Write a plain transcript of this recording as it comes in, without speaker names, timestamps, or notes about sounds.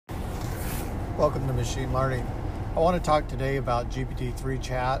Welcome to Machine Learning. I want to talk today about GPT-3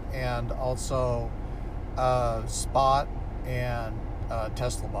 chat and also Spot and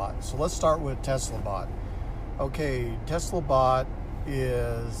TeslaBot. So let's start with TeslaBot. Okay, TeslaBot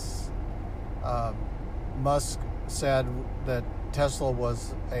is, Musk said that Tesla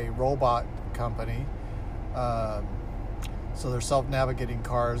was a robot company. So their self-navigating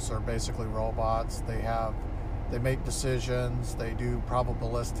cars are basically robots. They make decisions, they do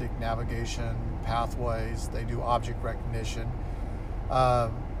probabilistic navigation pathways, they do object recognition,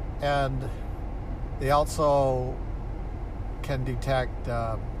 and they also can detect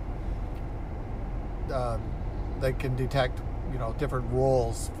different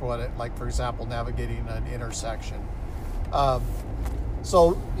rules for it, like for example navigating an intersection.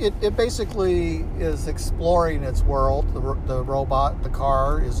 So it basically is exploring its world. The robot, the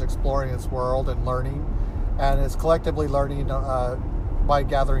car, is exploring its world and learning. And it's collectively learning by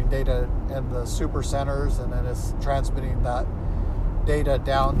gathering data in the super centers, and then it's transmitting that data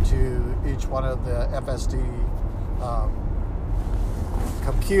down to each one of the FSD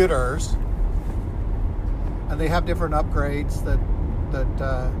computers. And they have different upgrades that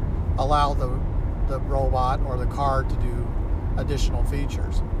allow the robot or the car to do additional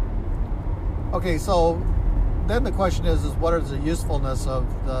features. Okay, so then the question is what is the usefulness of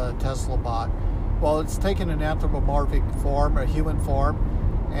the TeslaBot? Well, it's taken an anthropomorphic form, a human form,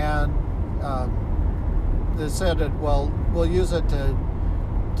 and they said that, well, we'll use it to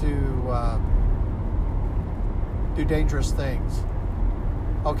do dangerous things.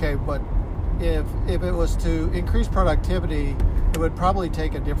 Okay, but if it was to increase productivity, it would probably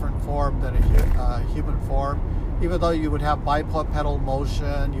take a different form than a human form. Even though you would have bipedal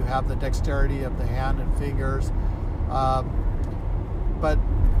motion, you have the dexterity of the hand and fingers, but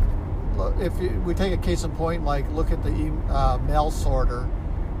if we take a case in point, like look at the mail sorter,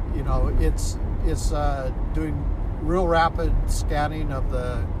 it's doing real rapid scanning of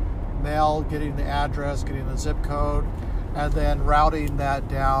the mail, getting the address, getting the zip code, and then routing that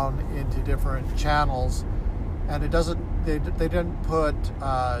down into different channels. And they didn't put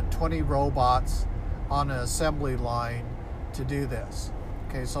 20 robots on an assembly line to do this.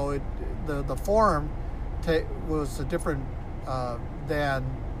 Okay, so the form was a different than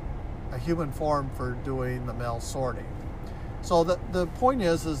a human form for doing the mail sorting. So the point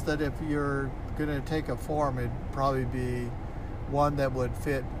is that if you're going to take a form, it'd probably be one that would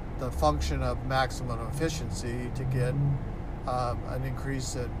fit the function of maximum efficiency to get an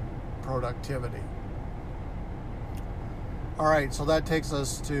increase in productivity. All right, so that takes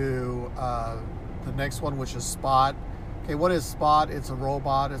us to the next one, which is Spot. Okay, what is Spot? It's a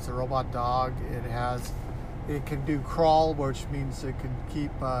robot. It's a robot dog. It can do crawl, which means it can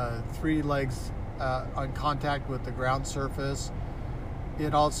keep 3 legs on contact with the ground surface.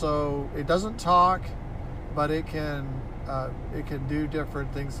 It doesn't talk, but it can do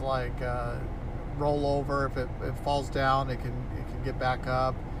different things like roll over. If it falls down, it can get back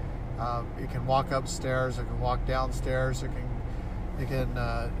up. It can walk upstairs. It can walk downstairs. It can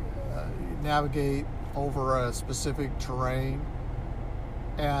navigate over a specific terrain,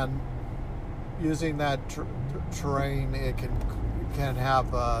 and using that terrain, it can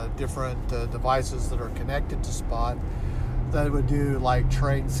have different devices that are connected to Spot that would do like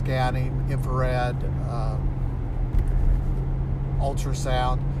terrain scanning, infrared,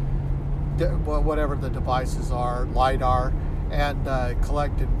 ultrasound, whatever the devices are, LiDAR, and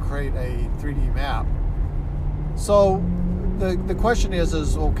collect and create a 3D map. So the question is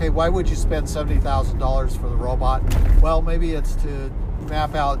okay, why would you spend $70,000 for the robot? Well, maybe it's to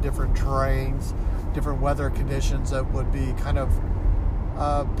map out different terrains, different weather conditions that would be kind of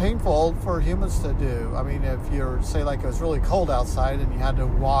painful for humans to do. I mean, if you're, say, like it was really cold outside and you had to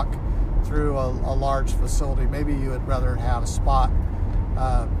walk through a large facility, maybe you would rather have Spot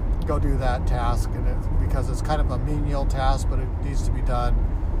go do that task, because it's kind of a menial task, but it needs to be done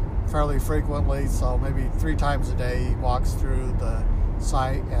fairly frequently. So maybe 3 times a day he walks through the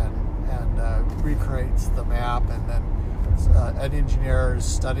site and recreates the map, and then an engineer is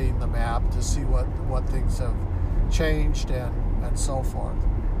studying the map to see what things have changed and so forth.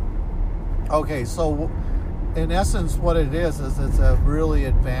 Okay, so in essence what it is it's a really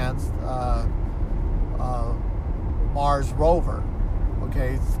advanced Mars rover.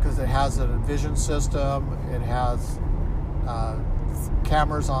 Okay, because it has a vision system, it has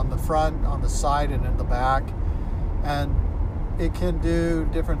cameras on the front, on the side, and in the back, and it can do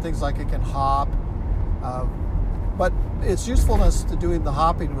different things like it can hop. But its usefulness to doing the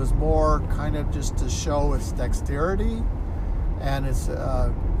hopping was more kind of just to show its dexterity and its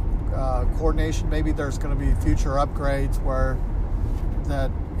coordination. Maybe there's going to be future upgrades where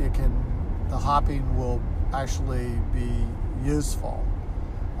that it can the hopping will actually be useful.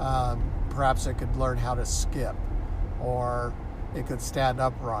 Perhaps it could learn how to skip, or it could stand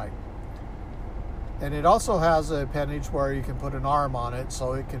upright. And it also has an appendage where you can put an arm on it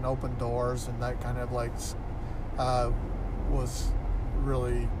so it can open doors, and that kind of like was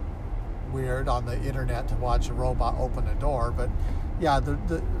really weird on the internet to watch a robot open a door. But yeah,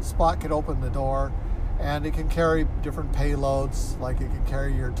 the Spot can open the door, and it can carry different payloads, like it can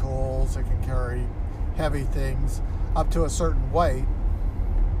carry your tools, it can carry heavy things up to a certain weight.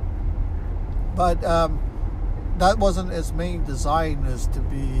 But that wasn't its main design, as to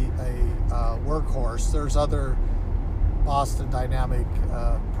be a workhorse. There's other Boston Dynamic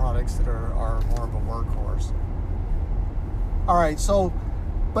products that are more of a workhorse. All right, so,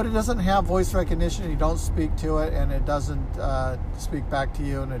 but it doesn't have voice recognition. You don't speak to it, and it doesn't speak back to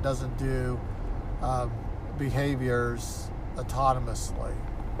you, and it doesn't do behaviors autonomously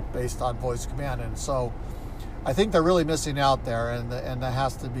based on voice command. And so I think they're really missing out there, and that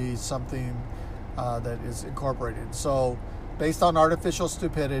has to be something that is incorporated. So based on artificial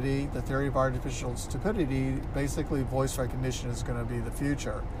stupidity, the theory of artificial stupidity, basically voice recognition is going to be the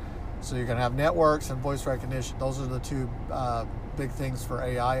future. So you're going to have networks and voice recognition. Those are the two big things for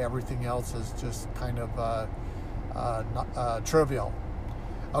AI. Everything else is just kind of trivial.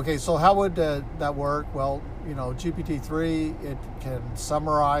 Okay, so how would that work? Well, GPT-3, it can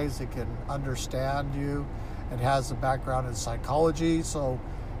summarize, it can understand you. It has a background in psychology, so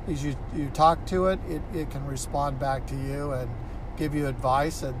as you talk to it, it can respond back to you and give you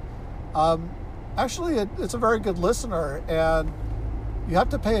advice. And actually, it's a very good listener, and you have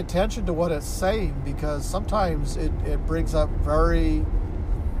to pay attention to what it's saying, because sometimes it brings up very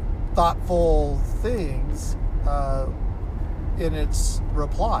thoughtful things in its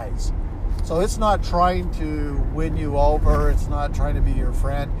replies. So it's not trying to win you over. It's not trying to be your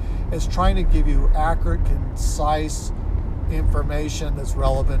friend. It's trying to give you accurate, concise information that's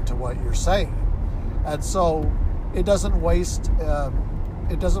relevant to what you're saying. And so it doesn't waste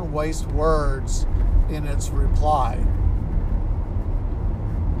words in its reply.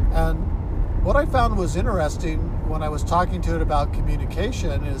 And what I found was interesting when I was talking to it about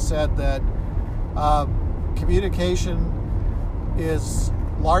communication is said that communication is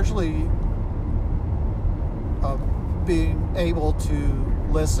largely being able to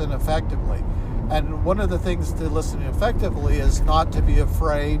listen effectively. And one of the things to listen effectively is not to be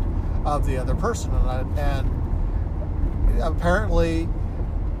afraid of the other person. And apparently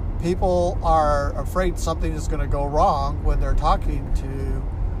people are afraid something is going to go wrong when they're talking to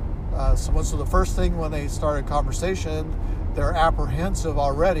someone. So the first thing when they start a conversation, they're apprehensive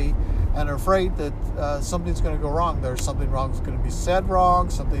already and are afraid that something's going to go wrong. There's something wrong that's going to be said wrong,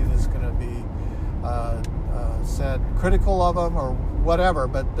 something is going to be said critical of them or whatever,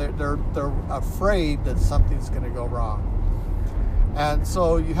 but they're afraid that something's going to go wrong. And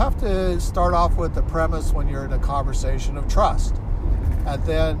so you have to start off with the premise when you're in a conversation of trust. And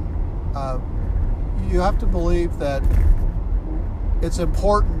then you have to believe that it's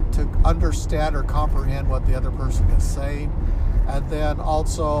important to understand or comprehend what the other person is saying. And then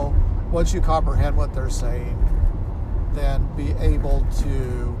also, once you comprehend what they're saying, then be able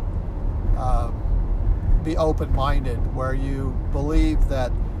to be open-minded, where you believe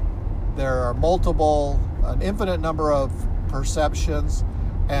that there are an infinite number of perceptions,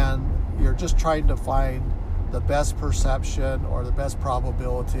 and you're just trying to find the best perception or the best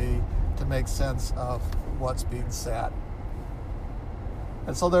probability to make sense of what's being said.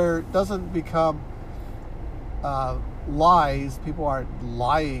 And so there doesn't become lies. People aren't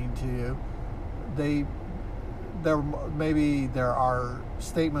lying to you. There are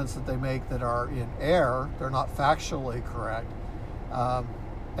statements that they make that are in error. They're not factually correct.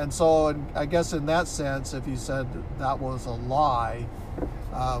 And so I guess in that sense, if you said that was a lie,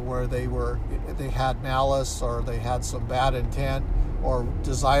 where they had malice or they had some bad intent or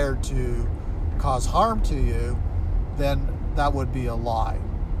desired to cause harm to you, then that would be a lie.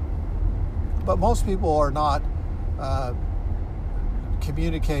 But most people are not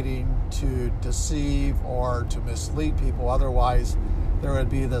communicating to deceive or to mislead people. Otherwise, there would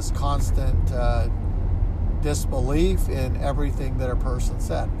be this constant disbelief in everything that a person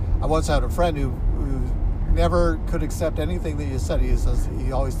said. I once had a friend who never could accept anything that you said.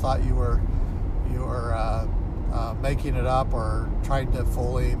 He always thought you were making it up or trying to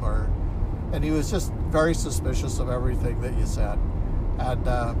fool him, and he was just very suspicious of everything that you said. And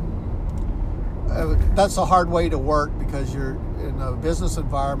that's a hard way to work, because you're in a business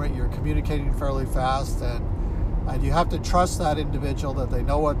environment, you're communicating fairly fast, and you have to trust that individual that they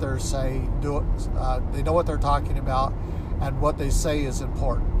know what they're saying, they know what they're talking about, and what they say is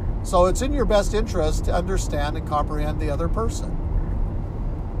important. So it's in your best interest to understand and comprehend the other person.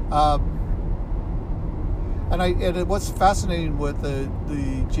 And what's fascinating with the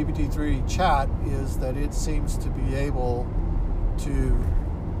GPT-3 chat is that it seems to be able to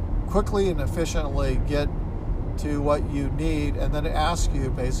quickly and efficiently get to what you need, and then ask you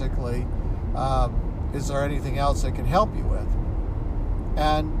basically, is there anything else it can help you with?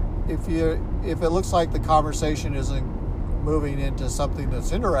 And if it looks like the conversation isn't moving into something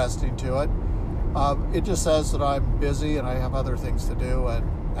that's interesting to it, it just says that I'm busy and I have other things to do, and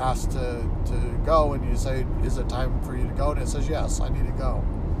asks to go, and you say, is it time for you to go? And it says, yes, I need to go.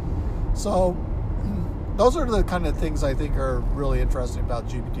 So those are the kind of things I think are really interesting about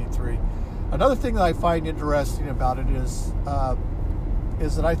GPT-3. Another thing that I find interesting about it is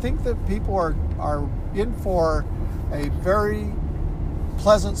that I think that people are in for a very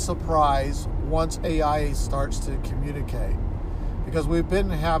pleasant surprise once AI starts to communicate, because we've been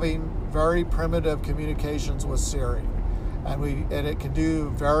having very primitive communications with Siri, and it can do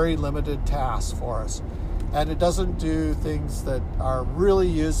very limited tasks for us, and it doesn't do things that are really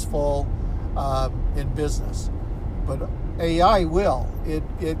useful in business. But AI will.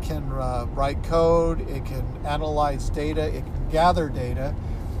 It can write code, it can analyze data, it can gather data,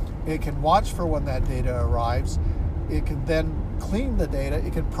 it can watch for when that data arrives, it can then clean the data,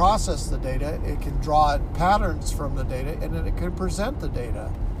 it can process the data, it can draw patterns from the data, and then it can present the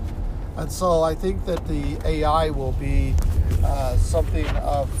data. And so I think that the AI will be something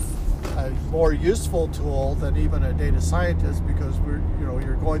of a more useful tool than even a data scientist, because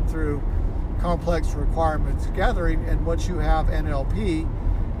you're going through complex requirements gathering, and once you have NLP,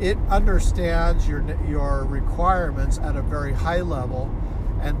 it understands your requirements at a very high level,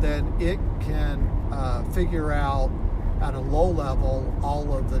 and then it can figure out at a low level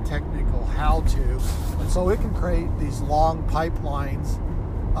all of the technical how-to, and so it can create these long pipelines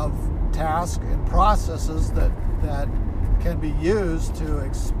of tasks and processes that can be used to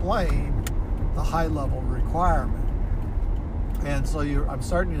explain the high-level requirement. And so I'm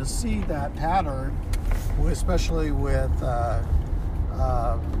starting to see that pattern, especially with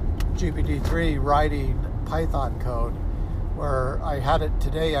GPT-3 writing Python code, where I had it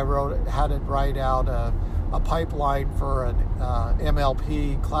today. I had it write out a pipeline for an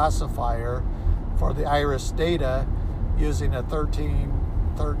MLP classifier for the iris data using a 13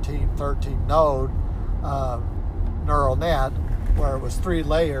 node neural net, where it was 3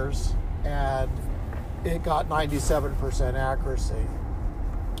 layers, and it got 97% accuracy.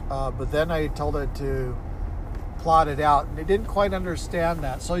 But then I told it to plot it out, and it didn't quite understand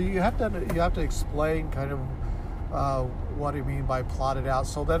that. So you have to explain kind of what I mean by plot it out.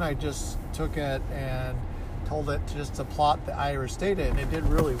 So then I just took it and told it just to plot the iris data, and it did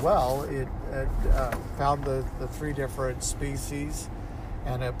really well. It found the 3 different species,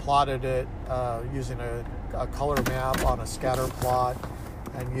 and it plotted it using a color map on a scatter plot,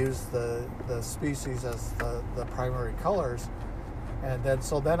 and used the species as the primary colors. And then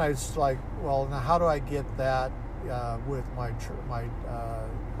I was like, well, now how do I get that with my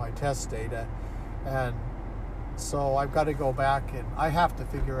test data? And so I've got to go back, and I have to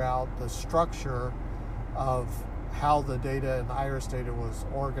figure out the structure of how the data and the iris data was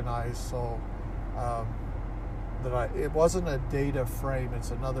organized, so it wasn't a data frame.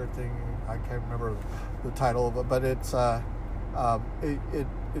 It's another thing, I can't remember the title of it, but it's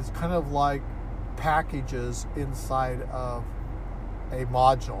it's kind of like packages inside of a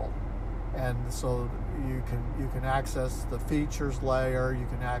module, and so you can access the features layer, you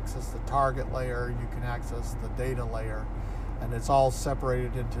can access the target layer, you can access the data layer, and it's all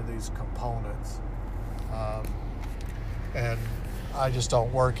separated into these components. And I just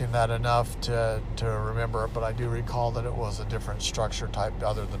don't work in that enough to remember it, but I do recall that it was a different structure type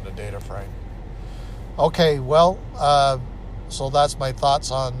other than the data frame. Okay, well, so that's my thoughts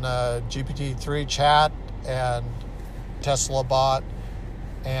on GPT-3 chat and Tesla bot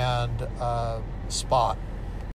and Spot.